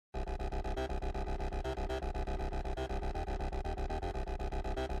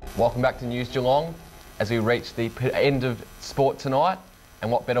Welcome back to News Geelong as we reach the end of sport tonight, and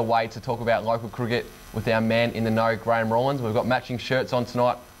what better way to talk about local cricket with our man in the know, Graham Rollins. We've got matching shirts on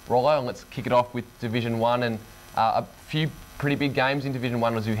tonight, Rollo, and let's kick it off with Division 1 and a few pretty big games in Division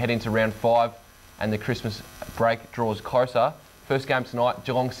 1 as we head into round 5 and the Christmas break draws closer. First game tonight,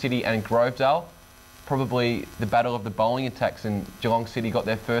 Geelong City and Grovedale. Probably the battle of the bowling attacks, and Geelong City got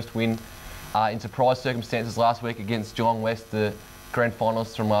their first win in surprise circumstances last week against Geelong West, the grand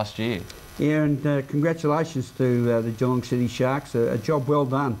finalists from last year. Yeah, and congratulations to the Geelong City Sharks. A job well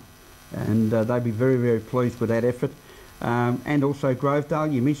done, and they'll be very, very pleased with that effort. And also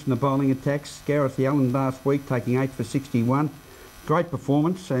Grovedale, you mentioned the bowling attacks. Gareth Allen last week taking 8 for 61. Great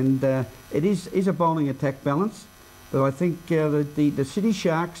performance, and it is a bowling attack balance. But I think the City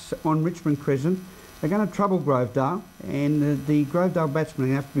Sharks on Richmond Crescent are going to trouble Grovedale, and the Grovedale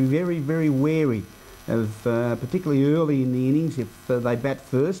batsmen have to be very, very wary of, particularly early in the innings, if they bat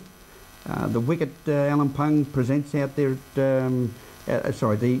first. The wicket Alan Pung presents out there at, the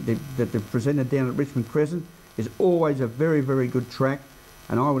presented down at Richmond Crescent is always a very, very good track,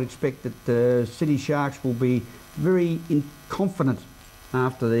 and I would expect that the City Sharks will be very confident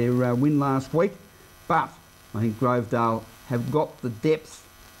after their win last week, but I think Grovedale have got the depth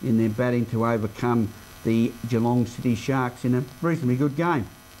in their batting to overcome the Geelong City Sharks in a reasonably good game.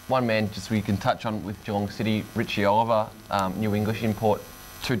 One man just we can touch on with Geelong City, Richie Oliver, New English import,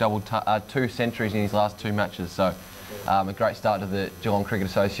 two centuries in his last 2 matches. So a great start to the Geelong Cricket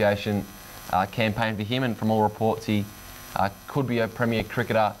Association campaign for him, and from all reports he could be a premier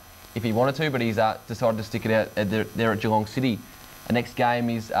cricketer if he wanted to, but he's decided to stick it out there at Geelong City. The next game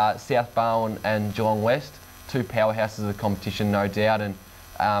is South Barwon and Geelong West, 2 powerhouses of the competition, no doubt, and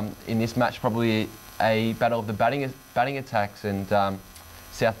in this match probably a battle of the batting attacks, and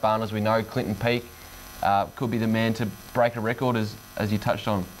South Barwon, as we know, Clinton Peake could be the man to break a record, as you touched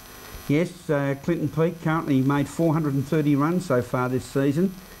on. Yes, Clinton Peake currently made 430 runs so far this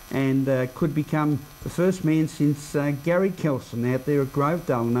season, and could become the first man since Gary Kelson out there at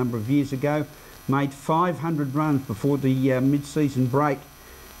Grovedale a number of years ago, made 500 runs before the mid-season break,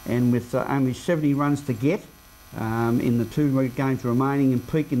 and with only 70 runs to get in the 2 games remaining, and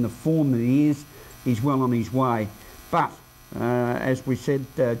Peake in the form that he is, he's well on his way. But as we said,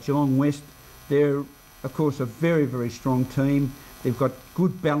 Geelong West, they're of course a very, very strong team. They've got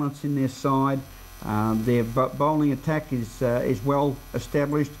good balance in their side. Their bowling attack is well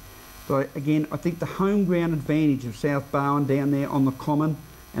established. But again, I think the home ground advantage of South Barwon down there on the common,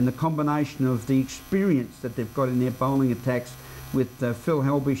 and the combination of the experience that they've got in their bowling attacks with Phil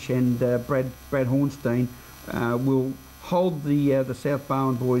Helbish and Brad Hornstein will hold the South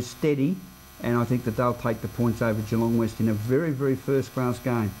Barwon boys steady, and I think that they'll take the points over Geelong West in a very, very first-class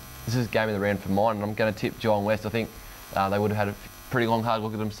game. This is game of the round for mine, and I'm going to tip Geelong West. I think they would have had a pretty long, hard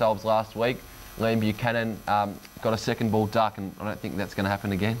look at themselves last week. Liam Buchanan got a second ball duck, and I don't think that's going to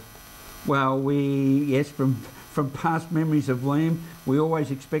happen again. Well, yes, from past memories of Liam, we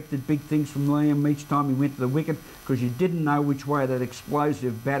always expected big things from Liam each time he went to the wicket, because you didn't know which way that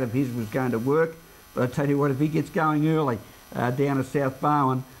explosive bat of his was going to work. But I tell you what, if he gets going early down at South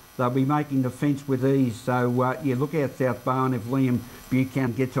Barwon, they'll be making the fence with ease. So, yeah, look out South Barwon if Liam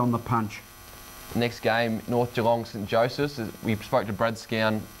Buchanan gets on the punch. Next game, North Geelong St Joseph's. We spoke to Brad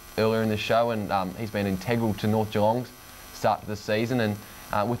Scown earlier in the show, and he's been integral to North Geelong's start to the season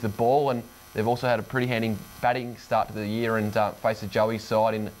and with the ball, and they've also had a pretty handy batting start to the year and face a Joey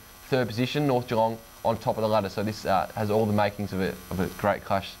side in 3rd position, North Geelong on top of the ladder. So this has all the makings of a great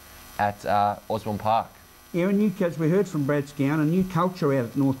clash at Osborne Park. Yeah, as we heard from Brad Scown, a new culture out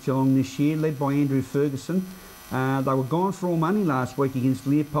at North Geelong this year, led by Andrew Ferguson. They were gone for all money last week against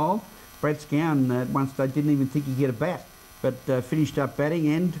Leopold. Brad Scown, at one stage, didn't even think he'd get a bat, but finished up batting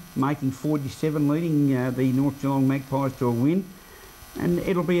and making 47, leading the North Geelong Magpies to a win. And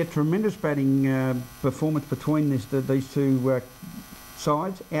it'll be a tremendous batting performance between these 2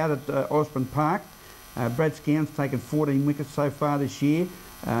 sides out at Osborne Park. Brad Scown's taken 14 wickets so far this year.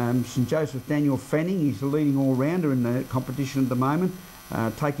 St Joseph's Daniel Fanning, he's the leading all-rounder in the competition at the moment,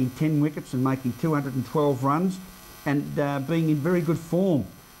 taking 10 wickets and making 212 runs, and being in very good form,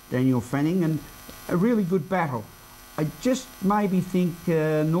 Daniel Fanning, and a really good battle. I just maybe think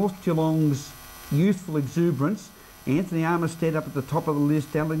North Geelong's youthful exuberance, Anthony Armistead up at the top of the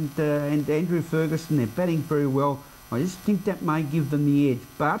list, and Andrew Ferguson, they're batting very well. I just think that may give them the edge,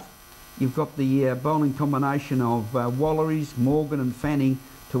 but you've got the bowling combination of Walleries, Morgan and Fanning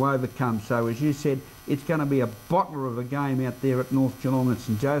to overcome. So as you said, it's going to be a bottler of a game out there at North Geelong and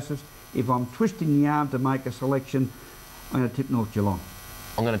St Joseph's. If I'm twisting the arm to make a selection, I'm going to tip North Geelong.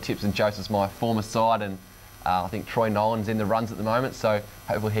 I'm going to tip St Joseph's, my former side, and I think Troy Nolan's in the runs at the moment, so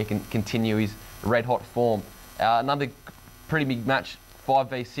hopefully he can continue his red-hot form. Another pretty big match,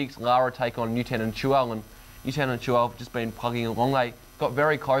 5v6, Lara take on Newtown and Chewell, and Newtown and Chewell have just been plugging along. They got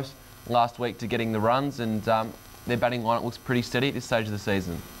very close last week to getting the runs, and their batting lineup looks pretty steady at this stage of the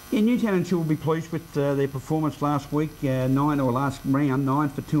season. Yeah, Newtown and Chewell will be pleased with their performance last week, last round, 9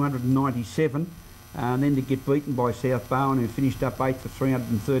 for 297, and then to get beaten by South Bowen, who finished up 8 for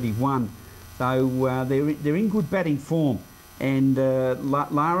 331. So they're in good batting form, and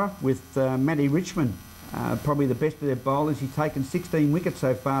Lara with Matty Richmond, probably the best of their bowlers. He's taken 16 wickets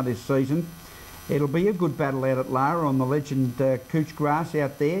so far this season. It'll be a good battle out at Lara on the legend couch grass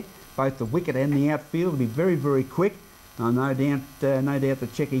out there. Both the wicket and the outfield will be very, very quick. No doubt that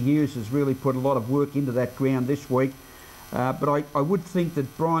Checker Hughes has really put a lot of work into that ground this week. But I would think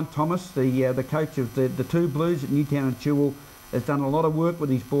that Brian Thomas, the coach of the two Blues at Newtown and Chewell, has done a lot of work with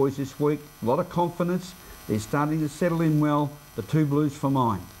his boys this week. A lot of confidence. They're starting to settle in well. The two Blues for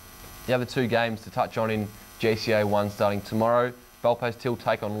mine. The other two games to touch on in GCA 1 starting tomorrow. Belpost Hill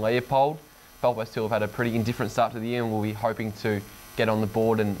take on Leopold. Belpost Hill have had a pretty indifferent start to the year, and we'll be hoping to get on the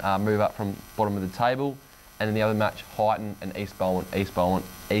board and move up from bottom of the table. And in the other match, Highton and East Bowen. East Bowen,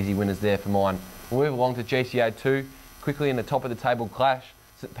 easy winners there for mine. We'll move along to GCA 2. Quickly in the top of the table clash,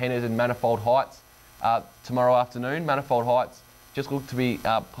 St Peter's and Manifold Heights. Tomorrow afternoon, Manifold Heights just look to be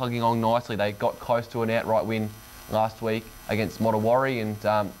plugging on nicely. They got close to an outright win last week against Mottawarri,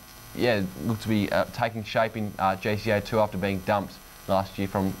 and yeah, look to be taking shape in GCA 2 after being dumped last year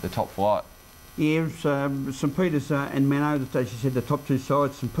from the top flight. Yeah, St Peter's and Mano, as you said, the top two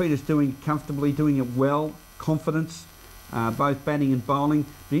sides. St Peter's doing it comfortably, doing it well, confidence, both batting and bowling.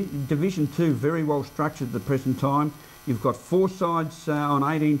 Division 2 very well structured at the present time. You've got 4 sides on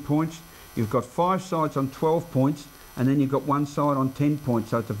 18 points, you've got 5 sides on 12 points, and then you've got 1 side on 10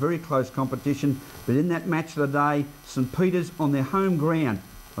 points. So it's a very close competition. But in that match of the day, St Peter's on their home ground,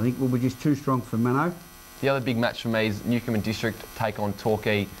 I think will be just too strong for Mano. The other big match for me is Newcombe District take on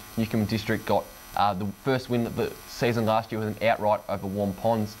Torquay. Newcombe District got the first win of the season last year with an outright over Warm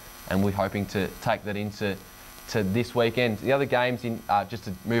Ponds, and we're hoping to take that into this weekend. The other games, in just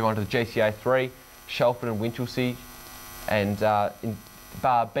to move on to the GCA 3, Shelford and Winchelsea, and in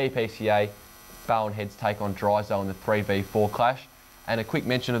BPCA, Bowen Heads take on Drysdale in the 3v4 clash. And a quick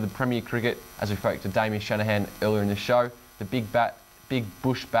mention of the Premier Cricket, as we spoke to Damien Shanahan earlier in the show, the big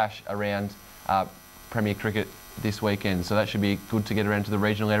bush bash around Premier Cricket this weekend, so that should be good to get around to the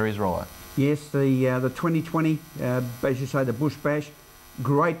regional areas, right? Yes, the 2020, as you say, the Bush Bash,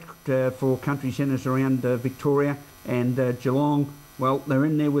 great for country centres around Victoria, and Geelong, well, they're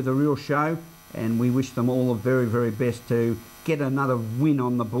in there with a real show, and we wish them all the very, very best to get another win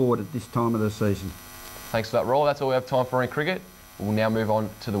on the board at this time of the season. Thanks for that, Roll. That's all we have time for in cricket. We'll now move on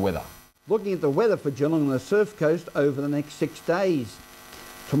to the weather. Looking at the weather for Geelong and the Surf Coast over the next 6 days.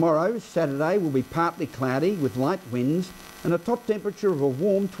 Tomorrow, Saturday, will be partly cloudy with light winds and a top temperature of a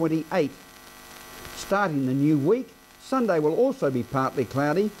warm 28. Starting the new week, Sunday will also be partly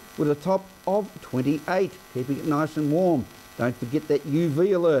cloudy with a top of 28, keeping it nice and warm. Don't forget that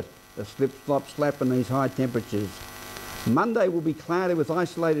UV alert, the slip, slop, slap in these high temperatures. Monday will be cloudy with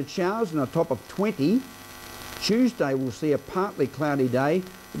isolated showers and a top of 20. Tuesday will see a partly cloudy day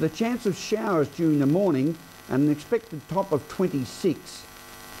with a chance of showers during the morning and an expected top of 26.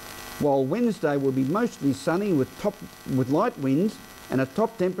 While Wednesday will be mostly sunny with light winds and a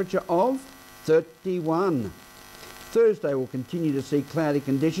top temperature of 31. Thursday will continue to see cloudy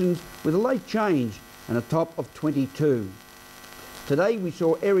conditions with a late change and a top of 22. Today we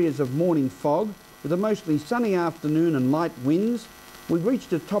saw areas of morning fog with a mostly sunny afternoon and light winds. We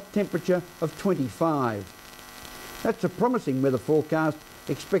reached a top temperature of 25. That's a promising weather forecast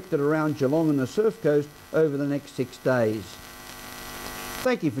expected around Geelong and the Surf Coast over the next 6 days.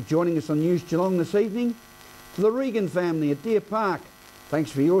 Thank you for joining us on News Geelong this evening. To the Regan family at Deer Park,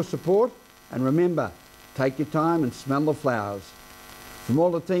 thanks for your support, and remember, take your time and smell the flowers. From all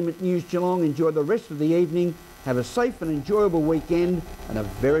the team at News Geelong, enjoy the rest of the evening, have a safe and enjoyable weekend, and a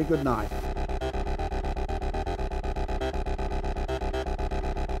very good night.